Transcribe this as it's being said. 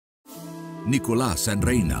Nicolás and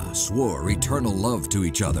Reina swore eternal love to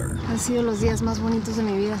each other. Han sido los días más bonitos de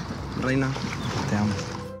mi vida. Reina, te amo.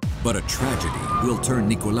 But a tragedy will turn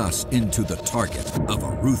Nicolás into the target of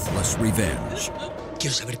a ruthless revenge.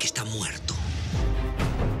 Quiero saber que está muerto.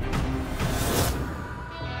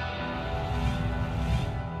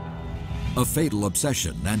 A fatal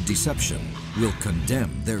obsession and deception will condemn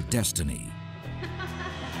their destiny.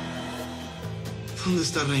 ¿Dónde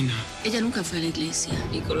está Reina? Ella nunca fue a la iglesia.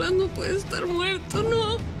 Nicolás no puede estar muerto,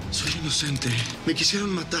 no. Soy inocente. Me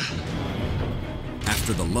quisieron matar.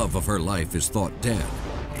 After the love of her life is thought dead,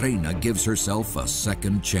 Reina gives herself a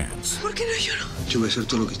second chance. ¿Por qué no lloro? Yo voy a hacer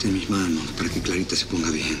todo lo que esté en mis manos para que Clarita se ponga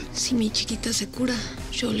bien. Si mi chiquita se cura,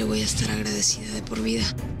 yo le voy a estar agradecida de por vida.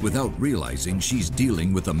 Without realizing she's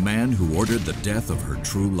dealing with a man who ordered the death of her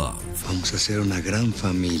true love. Vamos a ser una gran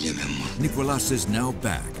familia, mi amor. Nicolás is now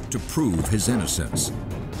back to prove his innocence.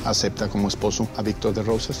 ¿Acepta como esposo a Víctor de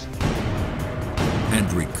Rosas?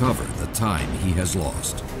 And recover the time he has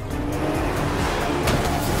lost.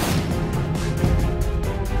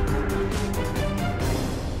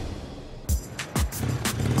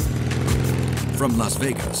 From Las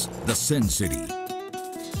Vegas, the Sin City,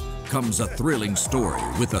 comes a thrilling story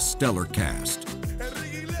with a stellar cast.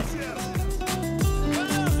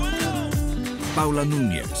 Paula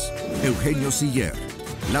Núñez, Eugenio Siller,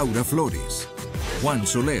 Laura Flores, Juan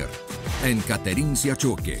Soler, and Caterin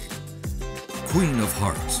Siachoque. Queen of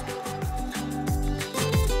Hearts.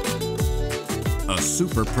 A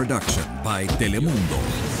super production by Telemundo.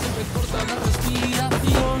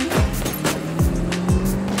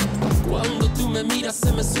 Cuando tú me miras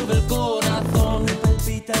se me sube el corazón, me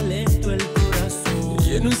palpita lento el corazón.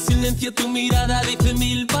 Y en un silencio tu mirada dice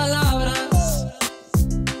mil palabras.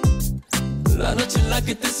 La noche en la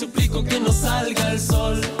que te suplico que no salga el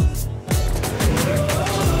sol.